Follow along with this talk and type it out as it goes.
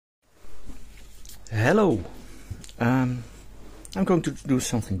Hello. I'm going to do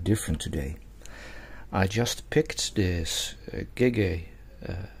something different today. I just picked this Gege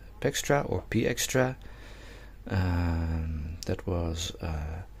pExtra or pExtra that was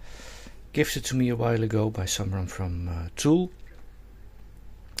gifted to me a while ago by someone from Tool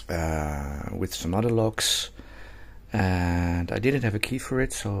with some other locks, and I didn't have a key for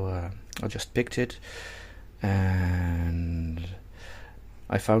it, so I just picked it, and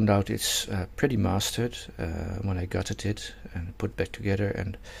I found out it's pretty mastered when I gutted it and put back together.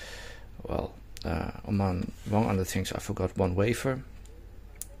 And well, among other things, I forgot one wafer,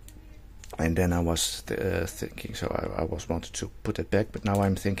 and then I was thinking, so I was wanted to put it back, but now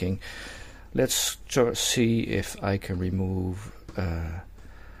I'm thinking, let's see if I can remove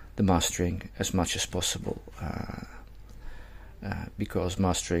the mastering as much as possible, because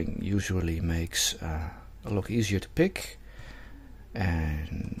mastering usually makes a lock easier to pick,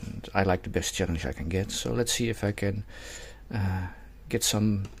 and I like the best challenge I can get. So let's see if I can get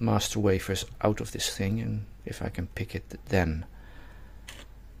some master wafers out of this thing, and if I can pick it then.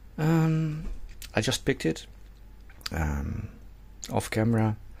 I just picked it off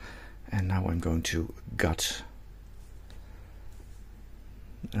camera, and now I'm going to gut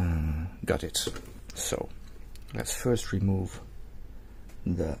it. So let's first remove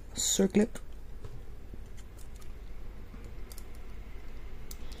the circlip,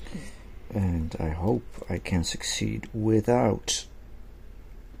 and I hope I can succeed without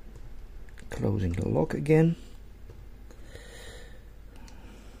closing the lock again.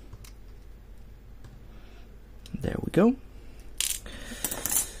 There we go.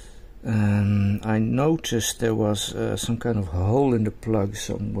 I noticed there was some kind of hole in the plug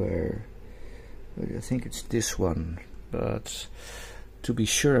somewhere. I think it's this one, but to be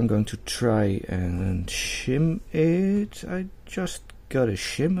sure I'm going to try and shim it. I just got a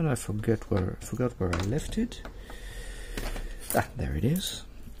shim and I forgot where I left it. Ah, there it is.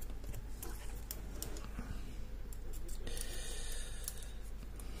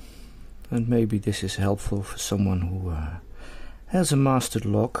 And maybe this is helpful for someone who has a mastered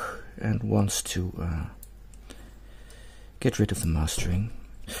lock and wants to get rid of the mastering,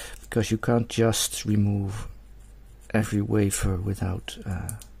 because you can't just remove every wafer without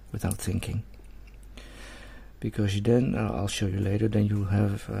thinking, because you then, I'll show you later, then you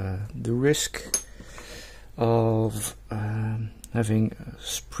have the risk of having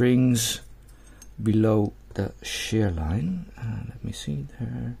springs below the shear line. Let me see,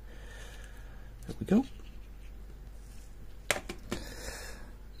 there we go.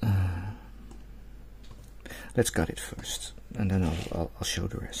 Let's gut it first, and then I'll show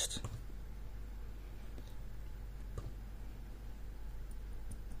the rest.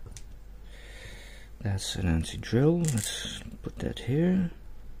 That's an anti-drill. Let's put that here.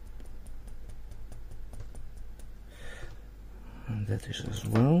 And that is as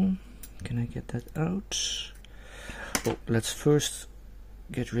well. Can I get that out? Oh, let's first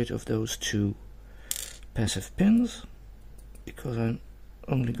get rid of those two passive pins, because I'm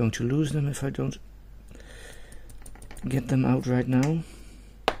only going to lose them if I don't get them out right now.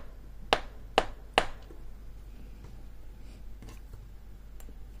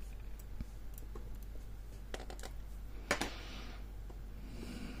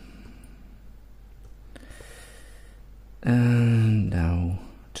 And now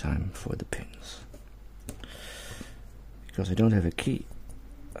time for the pins. Because I don't have a key,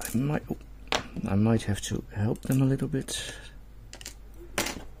 I might have to help them a little bit.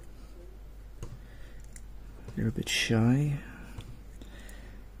 They're a bit shy.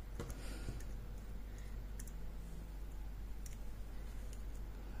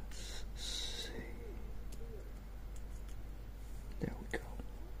 Let's see. There we go.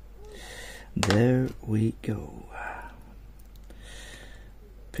 There we go.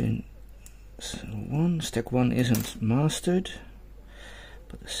 Pin 1, stack 1 isn't mastered,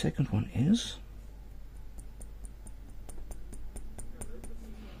 but the second one is.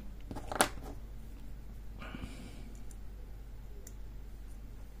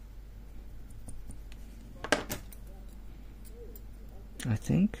 I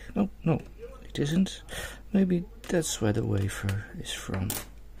think. Oh, no, it isn't. Maybe that's where the wafer is from.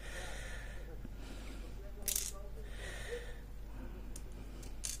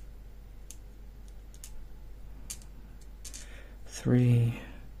 Three,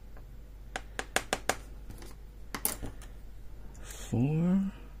 4.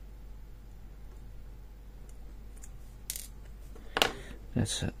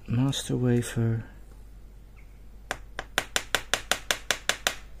 That's a master wafer.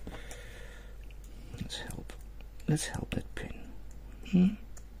 Let's help that pin.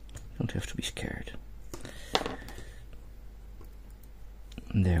 Don't have to be scared.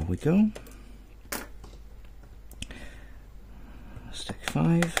 And there we go. Stack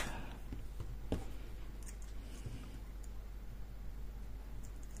 5.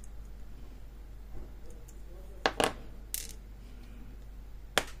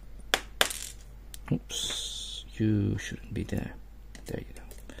 Oops, you shouldn't be there. There you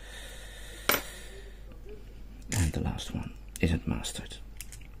go. And the last one isn't mastered.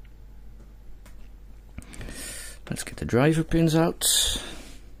 Let's get the driver pins out.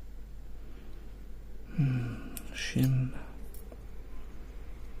 Shim.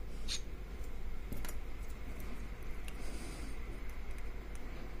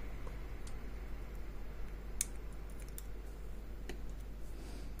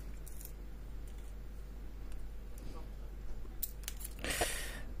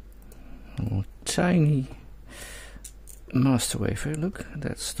 Oh, tiny master wafer. Look,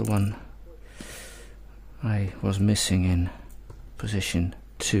 that's the one I was missing in position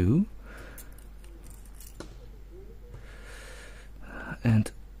 2.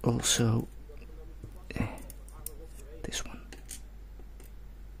 And also this one.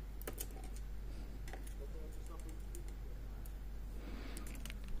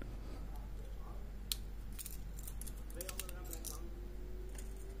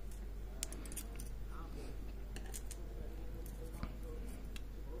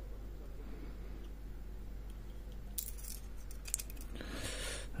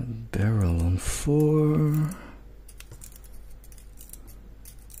 A barrel on 4.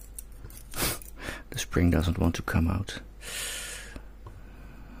 The spring doesn't want to come out.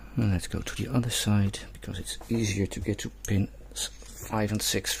 And let's go to the other side because it's easier to get to pins 5 and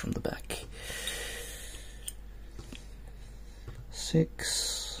 6 from the back.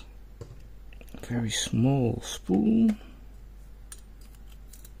 6. Very small spool.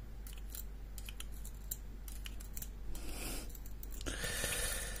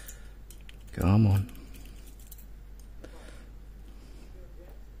 Come on.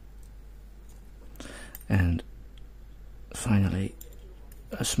 And finally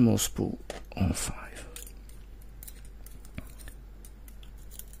a small spool on 5.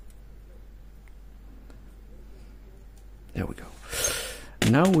 There we go.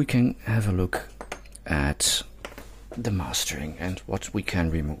 Now we can have a look at the mastering and what we can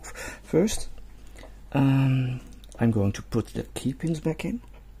remove. First, I'm going to put the key pins back in.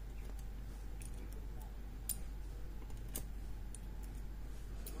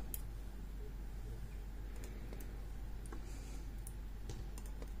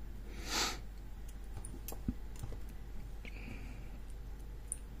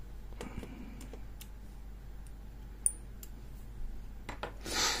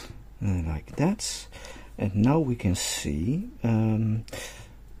 Like that, and now we can see,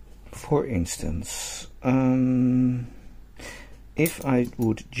 for instance, if I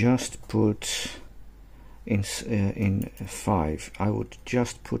would just put in 5, I would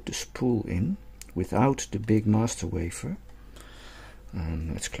just put the spool in without the big master wafer.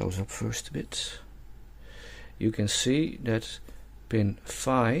 Let's close up first a bit. You can see that pin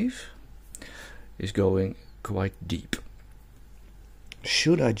 5 is going quite deep.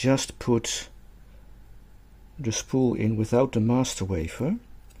 Should I just put the spool in without the master wafer,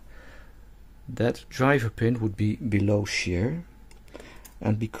 that driver pin would be below shear,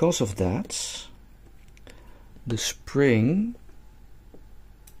 and because of that the spring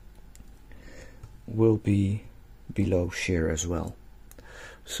will be below shear as well.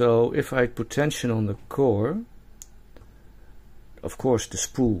 So if I put tension on the core, of course the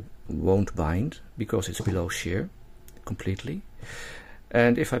spool won't bind because it's below shear completely.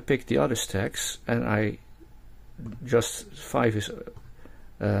 And if I pick the other stacks and I just 5 is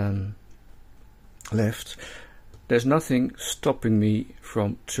left, there's nothing stopping me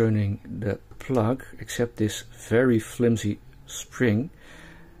from turning the plug except this very flimsy spring,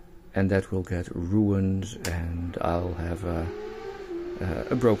 and that will get ruined and I'll have a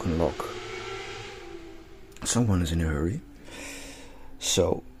broken lock. Someone is in a hurry.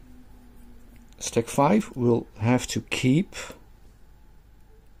 So stack 5 will have to keep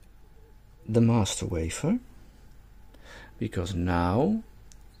the master wafer, because now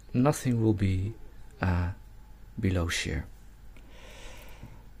nothing will be below shear.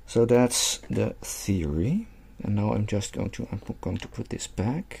 So that's the theory, and now I'm going to put this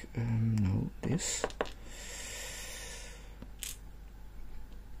back. No, this.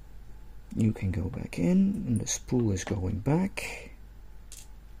 You can go back in, and the spool is going back.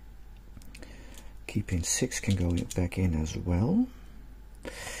 Key pin 6 can go back in as well.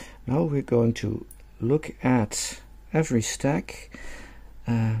 Now we're going to look at every stack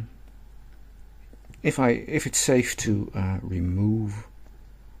if it's safe to remove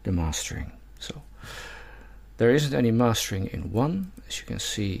the mastering. So there isn't any mastering in 1, as you can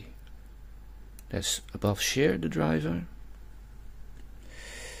see. That's above shear, the driver.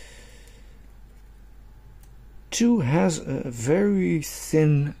 2 has a very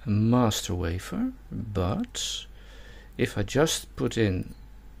thin master wafer, but if I just put in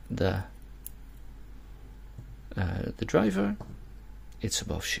the driver, it's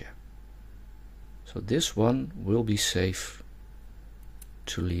above shear. So this one will be safe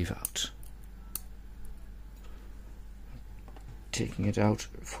to leave out. Taking it out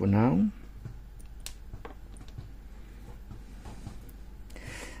for now.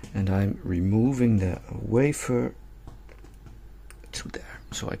 And I'm removing the wafer to there,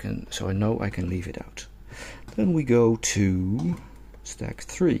 so I know I can leave it out. Then we go to stack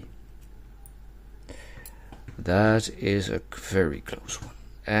 3. That is a very close one,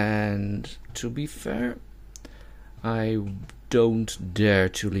 and to be fair, I don't dare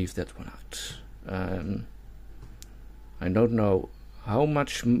to leave that one out. I don't know how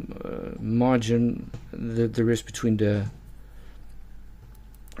much margin there is between the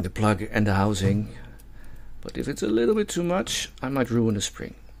plug and the housing, but if it's a little bit too much, I might ruin the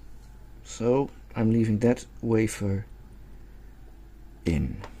spring. So I'm leaving that wafer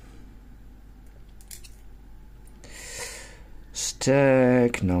in.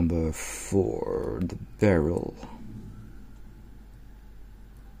 Stack number 4, the barrel.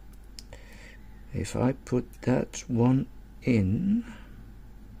 If I put that one in,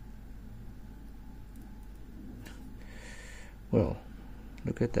 well,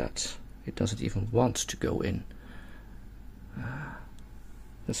 look at that. It doesn't even want to go in.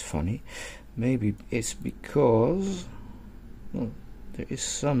 That's funny. Maybe it's because, well, there is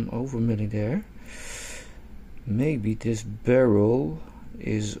some overmilling there. Maybe this barrel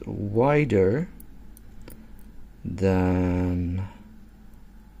is wider than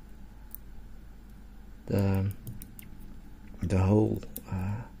the hole,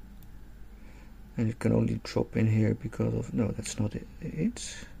 and it can only drop in here because of, no, that's not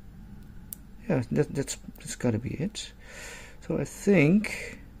it. Yeah, that's gotta be it. So I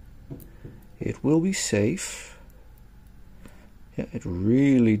think it will be safe. Yeah, it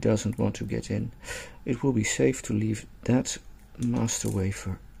really doesn't want to get in. It will be safe to leave that master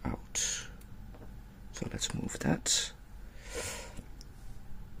wafer out. So let's move that.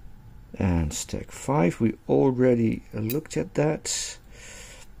 And stack 5, we already looked at that.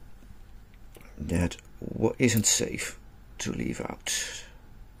 That isn't safe to leave out.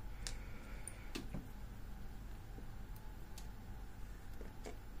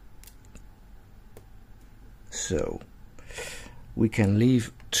 So we can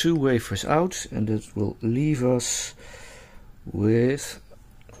leave 2 wafers out, and that will leave us with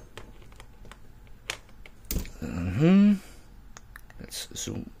let's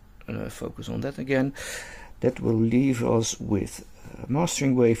zoom focus on that again. That will leave us with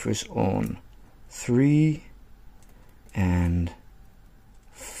mastering wafers on 3 and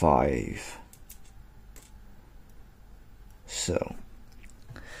 5. So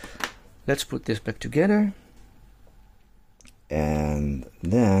let's put this back together, and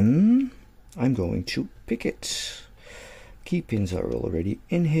then I'm going to pick it. Key pins are already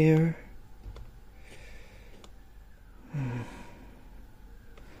in here.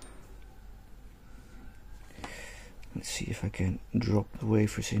 Let's see if I can drop the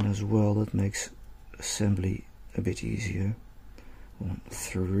wafers in as well. That makes assembly a bit easier. 1,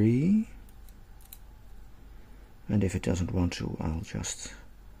 3. And if it doesn't want to, I'll just...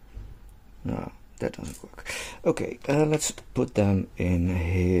 No, that doesn't work. Okay, let's put them in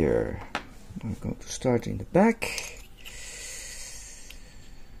here. I'm going to start in the back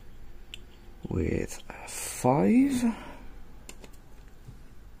with 5.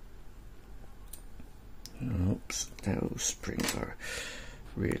 Oops, those springs are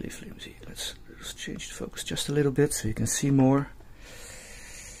really flimsy. Let's change the focus just a little bit so you can see more.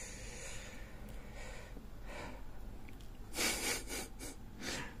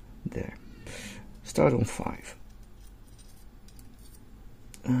 There. Start on 5.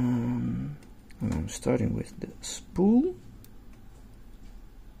 And I'm starting with the spool.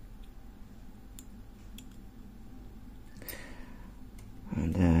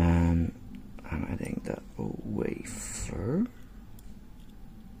 And then I'm adding the wafer.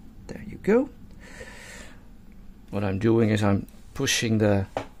 There you go. What I'm doing is I'm pushing the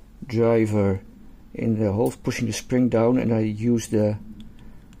driver in the hole, pushing the spring down, and I use the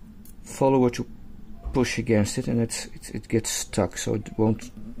follower to push against it, and it gets stuck, so it won't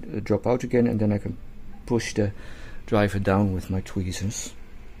drop out again, and then I can push the driver down with my tweezers.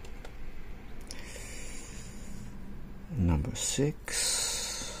 Number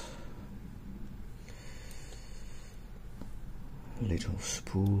 6. Little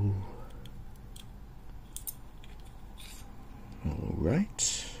spool. All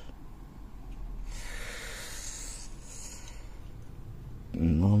right.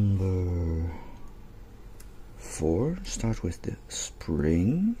 Number 4. Start with the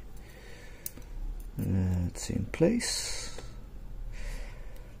spring. That's in place.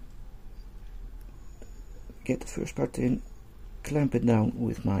 Get the first part in, clamp it down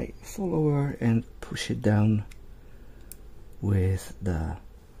with my follower and push it down with the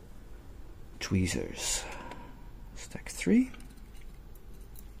tweezers. Stack 3.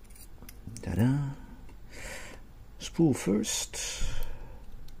 Ta-da! Spool first.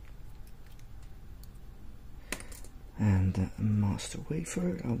 And the master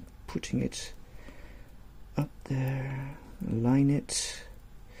wafer, I'm putting it up there, align it.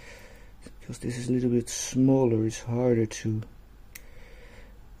 Because this is a little bit smaller, it's harder to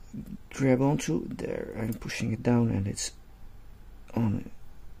grab onto. There, I'm pushing it down and it's on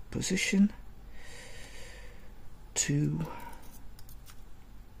a position. 2.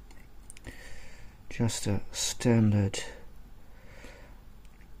 Just a standard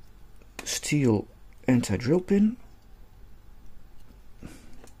steel anti-drill pin.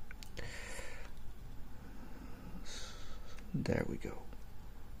 There we go.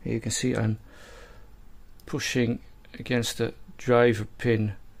 Here you can see I'm pushing against the driver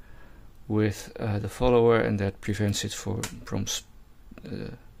pin with the follower, and that prevents it from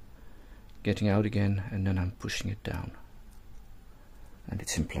getting out again, and then I'm pushing it down and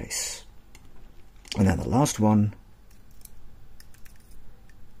it's in place. And then the last one,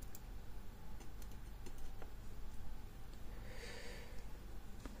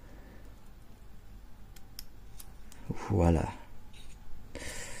 voila.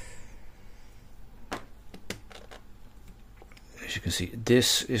 As you can see,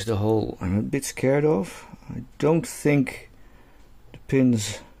 this is the hole I'm a bit scared of. I don't think the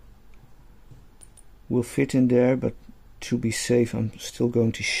pins will fit in there, but to be safe I'm still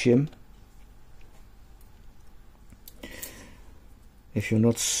going to shim. If you're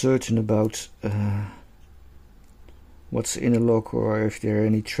not certain about what's in a lock or if there are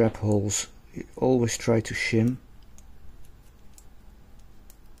any trap holes, always try to shim.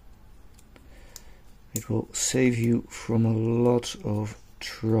 It will save you from a lot of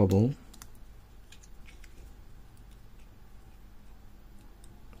trouble.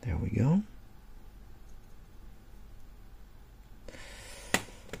 There we go.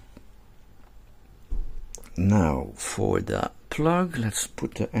 Now for the plug, let's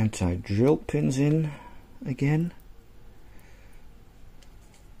put the anti-drill pins in again.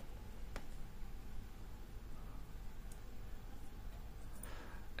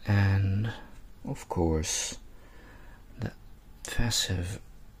 And of course the passive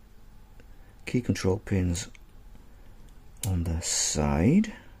key control pins on the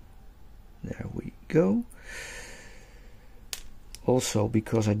side. There we go. Also,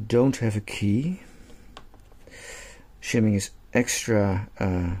 because I don't have a key, shimming is extra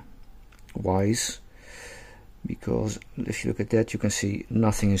wise, because if you look at that you can see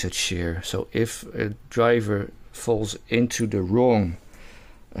nothing is at shear. So if a driver falls into the wrong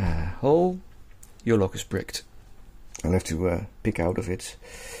hole, your lock is bricked. I'll have to pick out of it.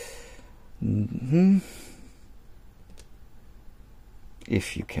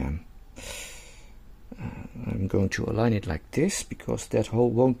 If you can. I'm going to align it like this, because that hole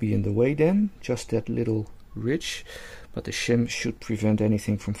won't be in the way then, just that little ridge, but the shim should prevent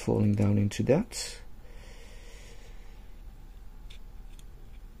anything from falling down into that.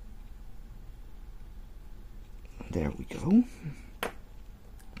 There we go.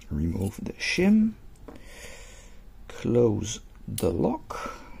 Remove the shim, close the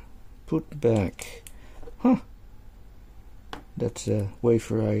lock, put back, that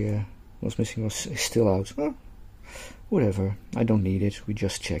wafer I was missing is still out. Well, whatever, I don't need it, we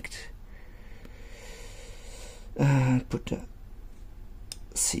just checked. Put the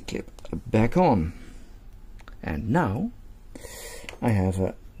C-clip back on, and now I have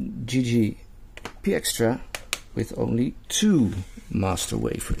a Gege pExtra with only 2 master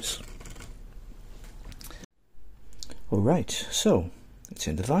wafers. Alright, so it's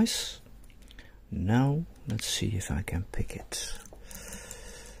in the vise. Now let's see if I can pick it.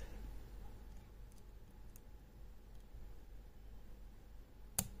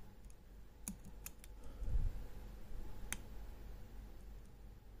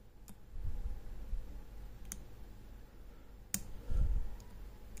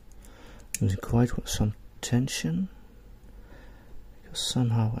 Using quite some tension, because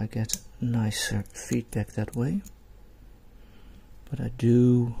somehow I get nicer feedback that way. but I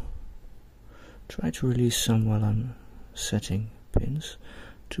do try to release some while I'm setting pins.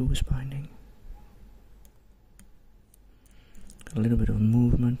 2 is binding. A little bit of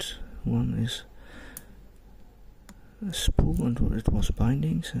movement. 1 is a spool and it was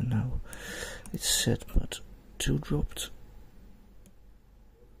bindings, and now it's set but 2 dropped.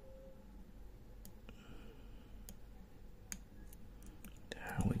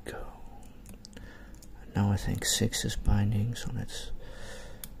 There we go. And now I think 6 is binding, so let's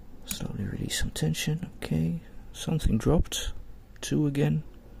slowly release some tension. Okay, something dropped. 2 again.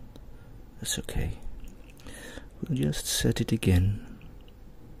 That's okay. We'll just set it again.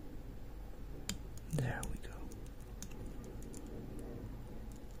 There we go.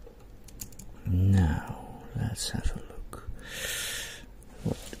 Now, let's have a look.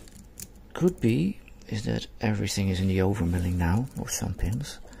 What could be is that everything is in the overmilling now, or some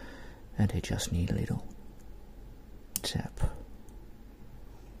pins, and they just need a little tap.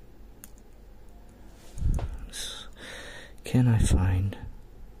 Can I find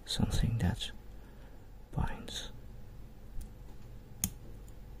something that binds?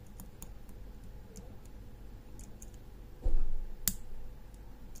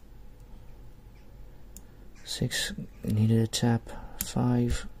 Six needed a tap.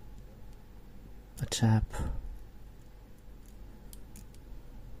 5 a tap.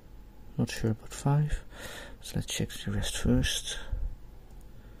 Not sure about 5, so let's check the rest first.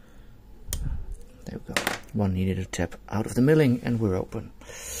 There we go. 1 needed a tap out of the milling, and we're open.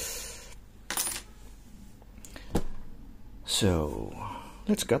 So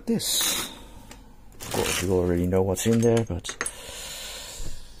let's gut this. Of course, you already know what's in there, but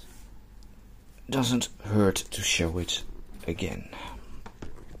doesn't hurt to show it again.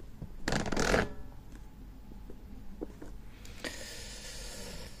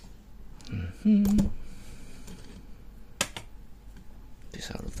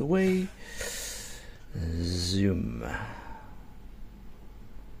 This out of the way. Zoom.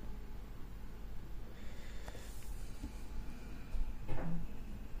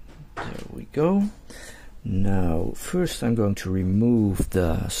 There we go. Now, first I'm going to remove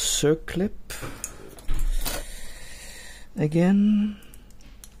the circlip again.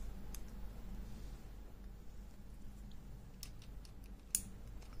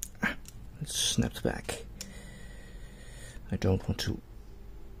 It's snapped back. I don't want to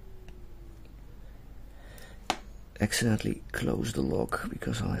accidentally close the lock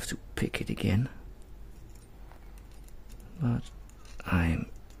because I'll have to pick it again. But I'm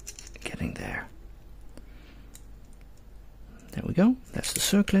getting there. There we go. That's the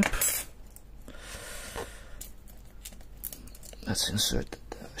circlip. Let's insert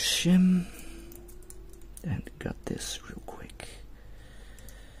the shim and gut this real quick.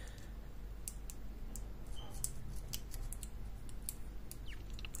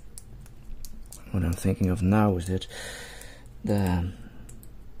 What I'm thinking of now is that the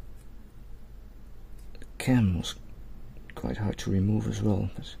cam was quite hard to remove as well,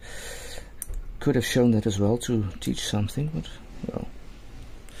 but could have shown that as well to teach something, but well,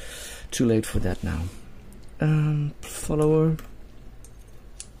 too late for that now. Follower.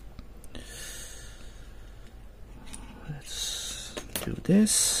 Let's do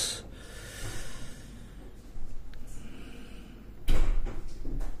this.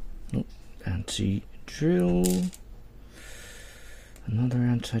 Oh, anti-drill. Another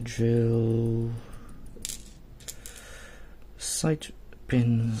anti-drill. Side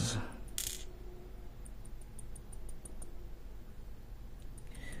pins.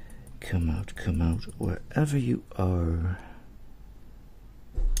 Come out, wherever you are.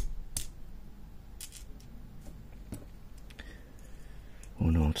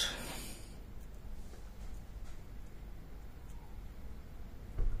 Or not.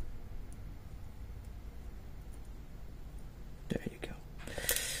 There you go.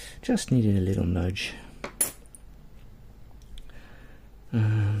 Just needed a little nudge.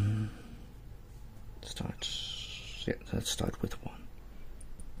 Let's start with 1.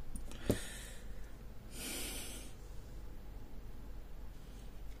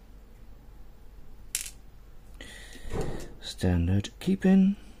 Standard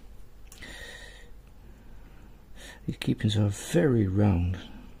keep-in. These keep-ins are very round.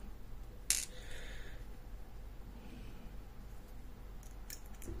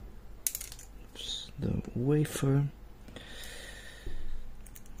 Oops, the wafer.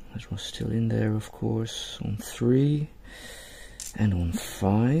 That was still in there, of course, on 3 and on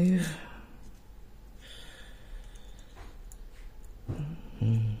 5.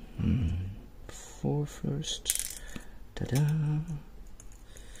 Four first. Ta-da.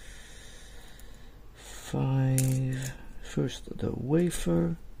 5, first the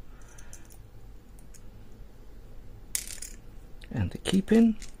wafer and the key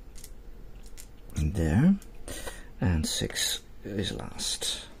pin in there, and 6 is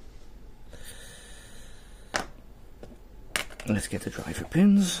last. Let's get the driver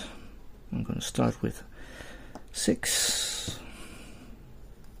pins. I'm going to start with 6.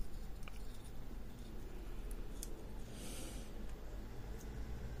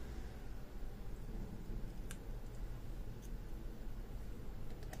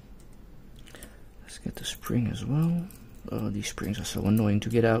 Let's get the spring as well. Oh, these springs are so annoying to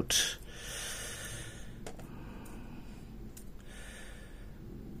get out.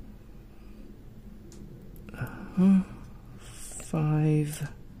 Uh-huh.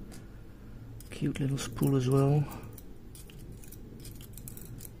 5. Cute little spool as well.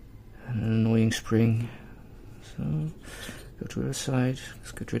 And an annoying spring. So, go to the other side.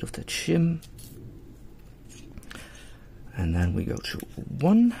 Let's get rid of that shim. And then we go to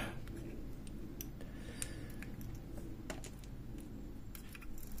 1.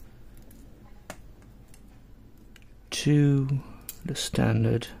 2, the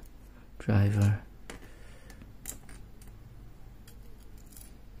standard driver.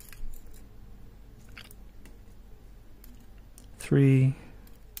 3.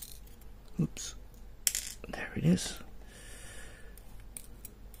 Oops. There it is.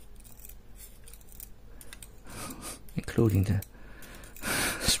 Including the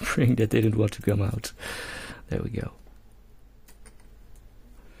spring that didn't want to come out. There we go.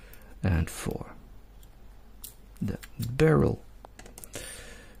 And 4. The barrel.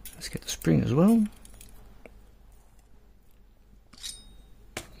 Let's get the spring as well.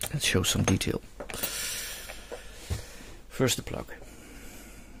 Let's show some detail. First the plug.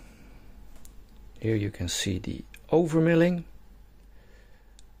 Here you can see the overmilling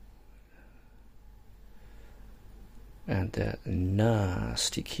and the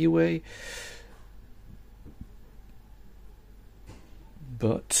nasty keyway,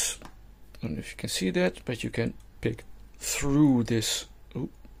 but I don't know if you can see that, but you can pick through this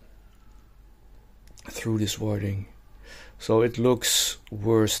wording, so it looks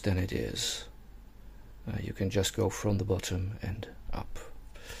worse than it is. You can just go from the bottom and up.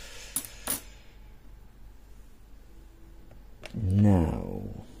 Now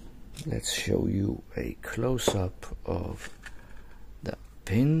let's show you a close-up of the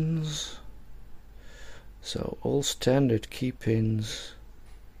pins. So all standard key pins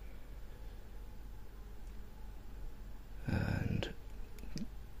and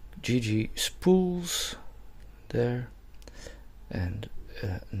Gege spools there, and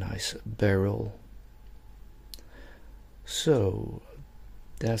a nice barrel. So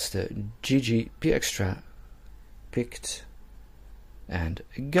that's the Gege pExtra picked and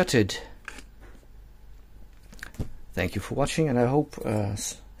gutted. Thank you for watching, and I hope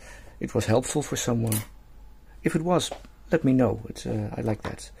it was helpful for someone. If it was, let me know. I like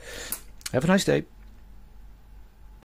that. Have a nice day.